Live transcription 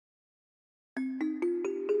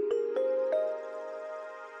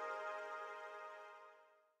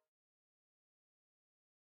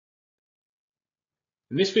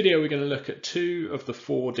In this video, we're going to look at two of the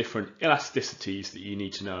four different elasticities that you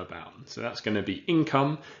need to know about. So that's going to be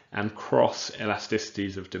income and cross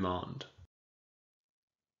elasticities of demand.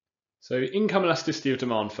 So income elasticity of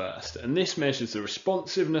demand first, and this measures the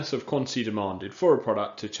responsiveness of quantity demanded for a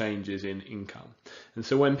product to changes in income. And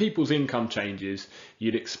so when people's income changes,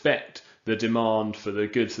 you'd expect the demand for the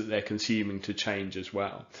goods that they're consuming to change as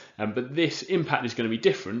well. But this impact is going to be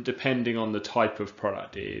different depending on the type of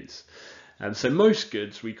product it is. And so most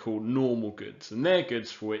goods we call normal goods, and they're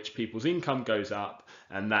goods for which people's income goes up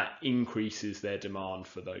and that increases their demand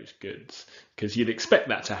for those goods, because you'd expect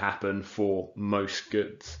that to happen for most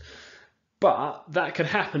goods. But that can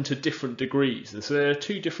happen to different degrees, and so there are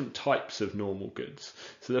two different types of normal goods.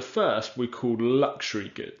 So the first we call luxury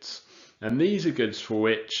goods, and these are goods for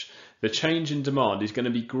which the change in demand is going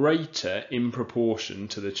to be greater in proportion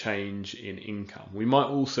to the change in income. We might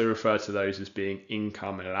also refer to those as being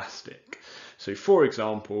income elastic. So for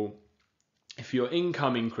example, if your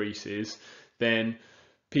income increases, then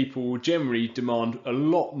people will generally demand a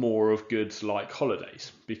lot more of goods like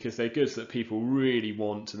holidays, because they're goods that people really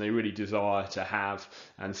want and they really desire to have,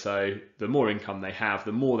 and so the more income they have,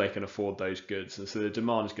 the more they can afford those goods, and so the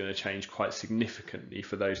demand is going to change quite significantly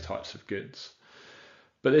for those types of goods.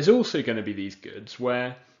 But there's also going to be these goods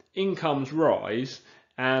where incomes rise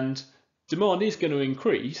and demand is going to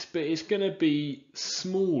increase, but it's going to be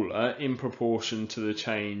smaller in proportion to the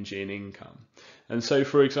change in income. And so,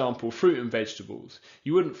 for example, fruit and vegetables,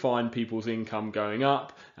 you wouldn't find people's income going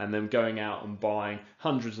up and them going out and buying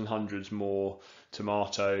hundreds and hundreds more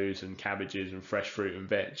tomatoes and cabbages and fresh fruit and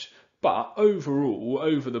veg. But overall,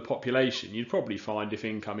 over the population, you'd probably find if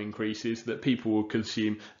income increases that people will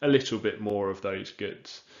consume a little bit more of those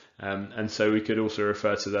goods. And so we could also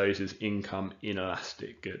refer to those as income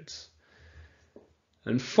inelastic goods.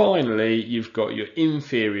 And finally, you've got your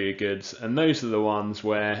inferior goods, and those are the ones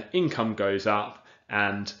where income goes up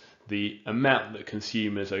and the amount that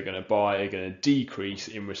consumers are going to buy are going to decrease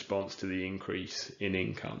in response to the increase in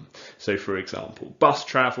income. So for example, bus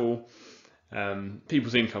travel,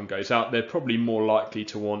 people's income goes up, they're probably more likely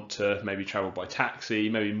to want to maybe travel by taxi,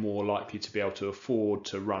 maybe more likely to be able to afford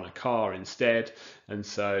to run a car instead, and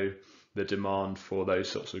so the demand for those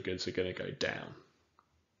sorts of goods are going to go down.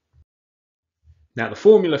 Now, the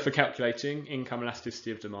formula for calculating income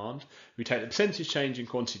elasticity of demand, we take the percentage change in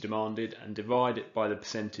quantity demanded and divide it by the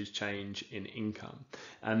percentage change in income.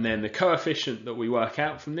 And then the coefficient that we work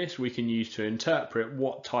out from this, we can use to interpret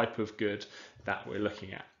what type of good that we're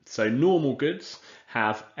looking at. So normal goods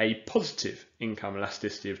have a positive income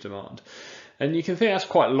elasticity of demand. And you can think that's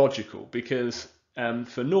quite logical, because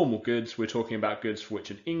for normal goods, we're talking about goods for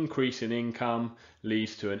which an increase in income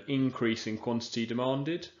leads to an increase in quantity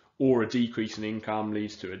demanded, or a decrease in income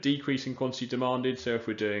leads to a decrease in quantity demanded. So if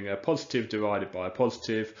we're doing a positive divided by a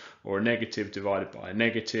positive or a negative divided by a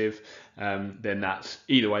negative, then that's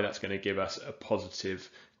either way that's going to give us a positive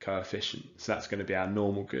coefficient. So that's going to be our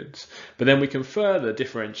normal goods. But then we can further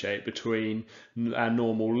differentiate between our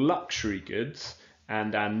normal luxury goods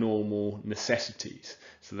and our normal necessities.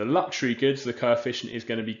 So the luxury goods, the coefficient is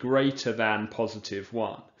going to be greater than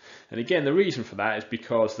 +1. And again, the reason for that is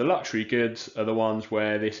because the luxury goods are the ones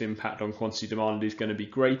where this impact on quantity demand is going to be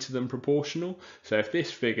greater than proportional. So if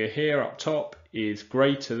this figure here up top is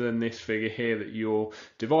greater than this figure here that you're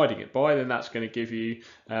dividing it by, then that's going to give you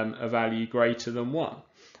a value greater than 1.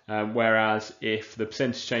 Whereas if the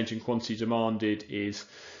percentage change in quantity demanded is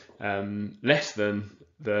less than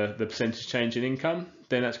the percentage change in income,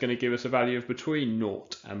 then that's going to give us a value of between 0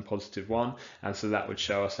 and +1, and so that would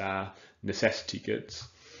show us our necessity goods.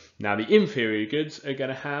 Now, the inferior goods are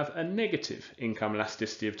going to have a negative income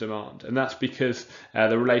elasticity of demand, and that's because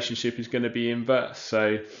the relationship is going to be inverse.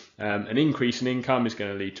 So an increase in income is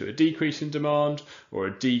going to lead to a decrease in demand, or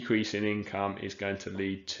a decrease in income is going to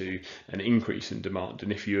lead to an increase in demand.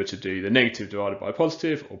 And if you were to do the negative divided by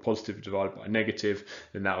positive or positive divided by negative,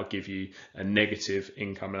 then that will give you a negative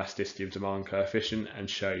income elasticity of demand coefficient and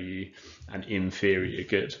show you an inferior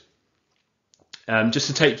good. Just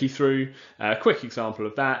to take you through a quick example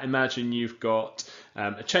of that, imagine you've got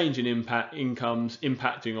a change in incomes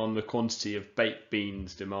impacting on the quantity of baked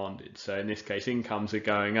beans demanded. So in this case, incomes are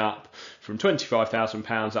going up from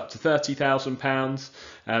 £25,000 up to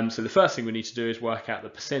 £30,000. So the first thing we need to do is work out the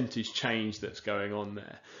percentage change that's going on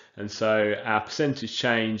there. And so our percentage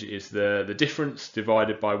change is the difference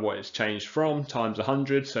divided by what it's changed from times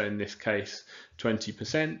 100. So in this case,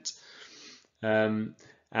 20%.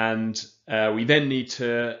 And we then need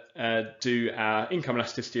to do our income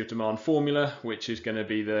elasticity of demand formula, which is going to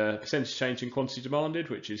be the percentage change in quantity demanded,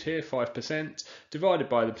 which is here 5%, divided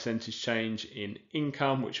by the percentage change in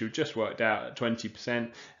income, which we've just worked out at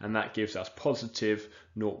 20%, and that gives us positive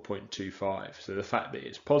 0.25. So the fact that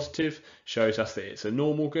it's positive shows us that it's a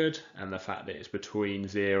normal good, and the fact that it's between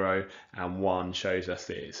 0 and 1 shows us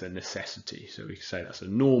that it's a necessity. So we can say that's a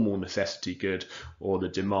normal necessity good, or the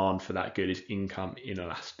demand for that good is income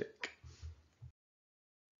inelastic.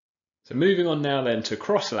 So moving on now then to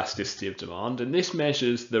cross elasticity of demand, and this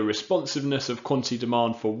measures the responsiveness of quantity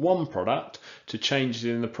demand for one product to changes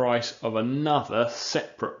in the price of another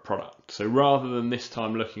separate product. So rather than this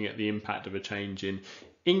time looking at the impact of a change in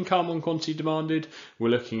income on quantity demanded, we're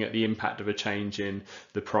looking at the impact of a change in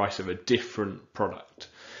the price of a different product.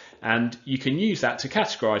 And you can use that to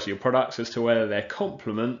categorize your products as to whether they're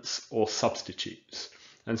complements or substitutes.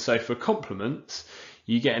 And so for complements,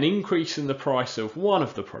 you get an increase in the price of one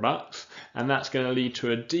of the products, and that's going to lead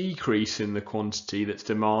to a decrease in the quantity that's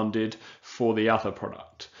demanded for the other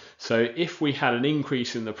product. So if we had an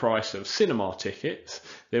increase in the price of cinema tickets,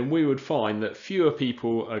 then we would find that fewer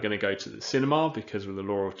people are going to go to the cinema because of the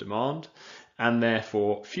law of demand, and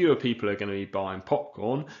therefore fewer people are going to be buying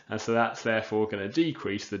popcorn, and so that's therefore going to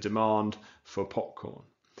decrease the demand for popcorn.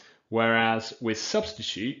 Whereas with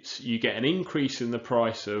substitutes, you get an increase in the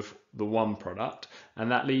price of the one product,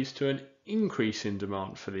 and that leads to an increase in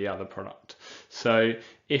demand for the other product. So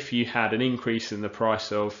if you had an increase in the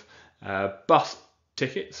price of bus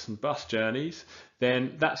tickets and bus journeys,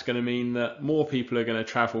 then that's going to mean that more people are going to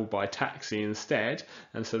travel by taxi instead,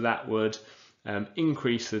 and so that would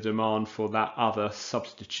increase the demand for that other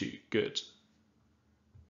substitute good.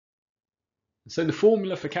 So the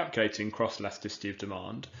formula for calculating cross elasticity of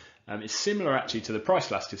demand is similar actually to the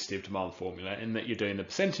price elasticity of demand formula, in that you're doing the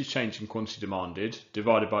percentage change in quantity demanded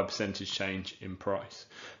divided by percentage change in price.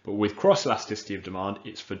 But with cross elasticity of demand,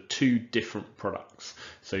 it's for two different products.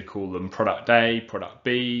 So call them product A, product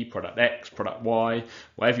B, product X, product Y,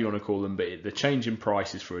 whatever you want to call them, but the change in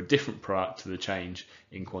price is for a different product to the change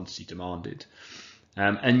in quantity demanded.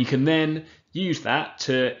 And you can then use that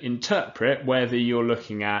to interpret whether you're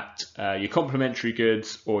looking at your complementary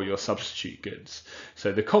goods or your substitute goods.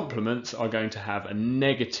 So the complements are going to have a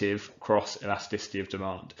negative cross elasticity of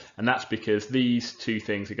demand, and that's because these two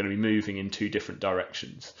things are going to be moving in two different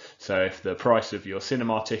directions. So if the price of your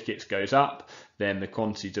cinema tickets goes up, then the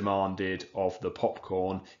quantity demanded of the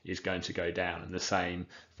popcorn is going to go down, and the same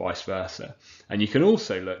vice versa. And you can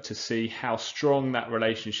also look to see how strong that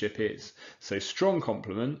relationship is. So strong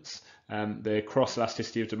complements, the cross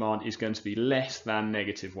elasticity of demand is going to be less than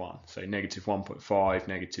 -1, so -1.5,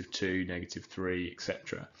 -2, -3,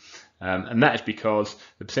 etc. And that is because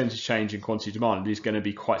the percentage change in quantity demanded is going to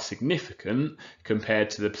be quite significant compared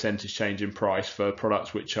to the percentage change in price for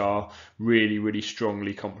products which are really, really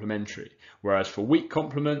strongly complementary. Whereas for weak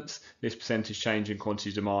complements, this percentage change in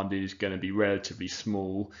quantity demanded is going to be relatively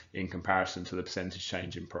small in comparison to the percentage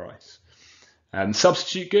change in price.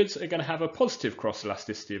 Substitute goods are going to have a positive cross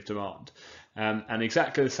elasticity of demand, and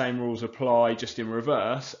exactly the same rules apply, just in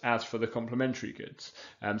reverse, as for the complementary goods.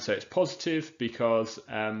 So it's positive because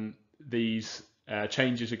these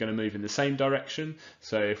changes are going to move in the same direction.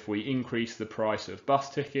 So if we increase the price of bus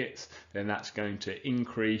tickets, then that's going to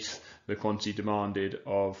increase the quantity demanded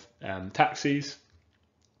of taxis,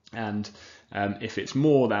 and if it's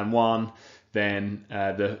more than 1, then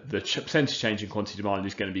the percentage change in quantity demanded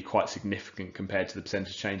is going to be quite significant compared to the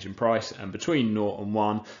percentage change in price, and between 0 and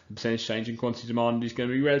 1, the percentage change in quantity demanded is going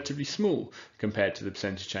to be relatively small compared to the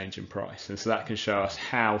percentage change in price. And so that can show us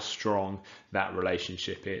how strong that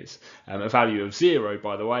relationship is. A value of 0,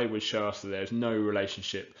 by the way, would show us that there's no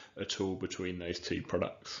relationship at all between those two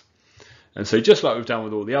products. And so just like we've done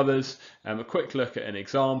with all the others, a quick look at an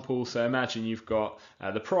example. So imagine you've got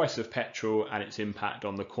the price of petrol and its impact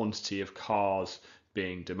on the quantity of cars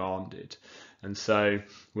being demanded. And so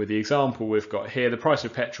with the example we've got here, the price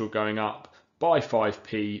of petrol going up by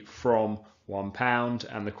 5p from £1,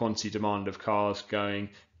 and the quantity demand of cars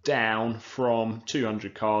going down from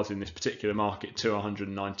 200 cars in this particular market to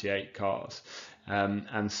 198 cars.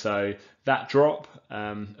 And so that drop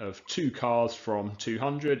of 2 cars from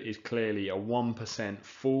 200 is clearly a 1%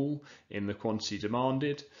 fall in the quantity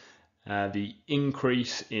demanded. The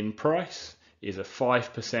increase in price is a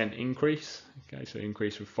 5% increase. Okay, so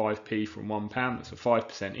increase of 5p from £1, that's a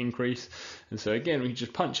 5% increase. And so again, we can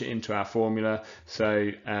just punch it into our formula.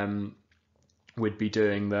 So we'd be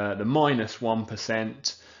doing the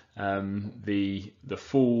 -1% the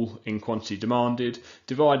fall in quantity demanded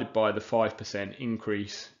divided by the 5%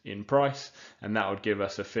 increase in price, and that would give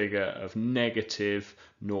us a figure of negative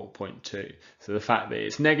 0.2. So the fact that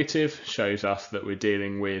it's negative shows us that we're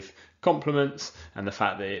dealing with complements, and the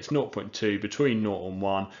fact that it's 0.2 between 0 and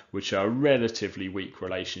 1 would show a relatively weak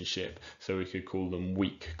relationship, so we could call them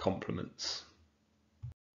weak complements.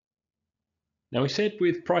 Now, we said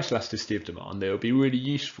with price elasticity of demand, they would be really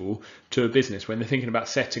useful to a business when they're thinking about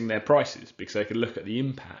setting their prices, because they could look at the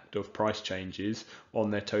impact of price changes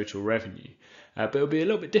on their total revenue. But it'll be a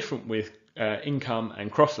little bit different with income and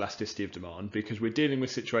cross elasticity of demand, because we're dealing with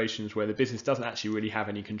situations where the business doesn't actually really have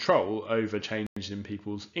any control over changes in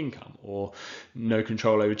people's income, or no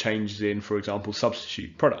control over changes in, for example,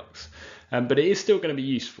 substitute products. But it is still going to be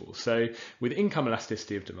useful. So with income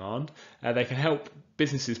elasticity of demand, they can help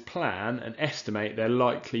businesses plan and estimate their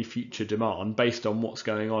likely future demand based on what's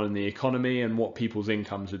going on in the economy and what people's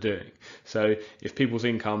incomes are doing. So if people's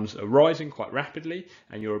incomes are rising quite rapidly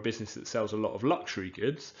and you're a business that sells a lot of luxury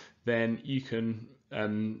goods, then you can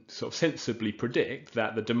sort of sensibly predict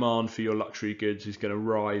that the demand for your luxury goods is going to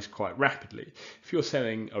rise quite rapidly. If you're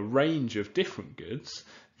selling a range of different goods,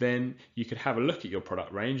 then you could have a look at your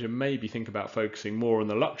product range and maybe think about focusing more on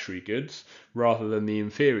the luxury goods rather than the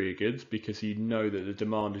inferior goods, because you know that the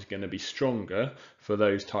demand is going to be stronger for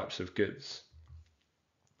those types of goods.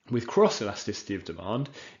 With cross elasticity of demand,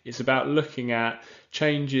 it's about looking at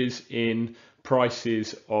changes in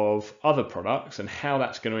prices of other products and how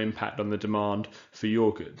that's going to impact on the demand for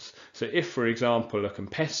your goods. So if, for example, a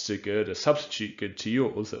competitor good, a substitute good to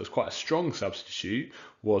yours that was quite a strong substitute,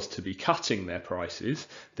 was to be cutting their prices,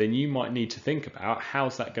 then you might need to think about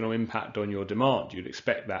how's that going to impact on your demand. You'd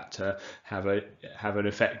expect that to have an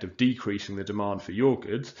effect of decreasing the demand for your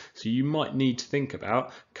goods, so you might need to think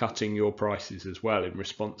about cutting your prices as well in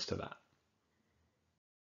response to that.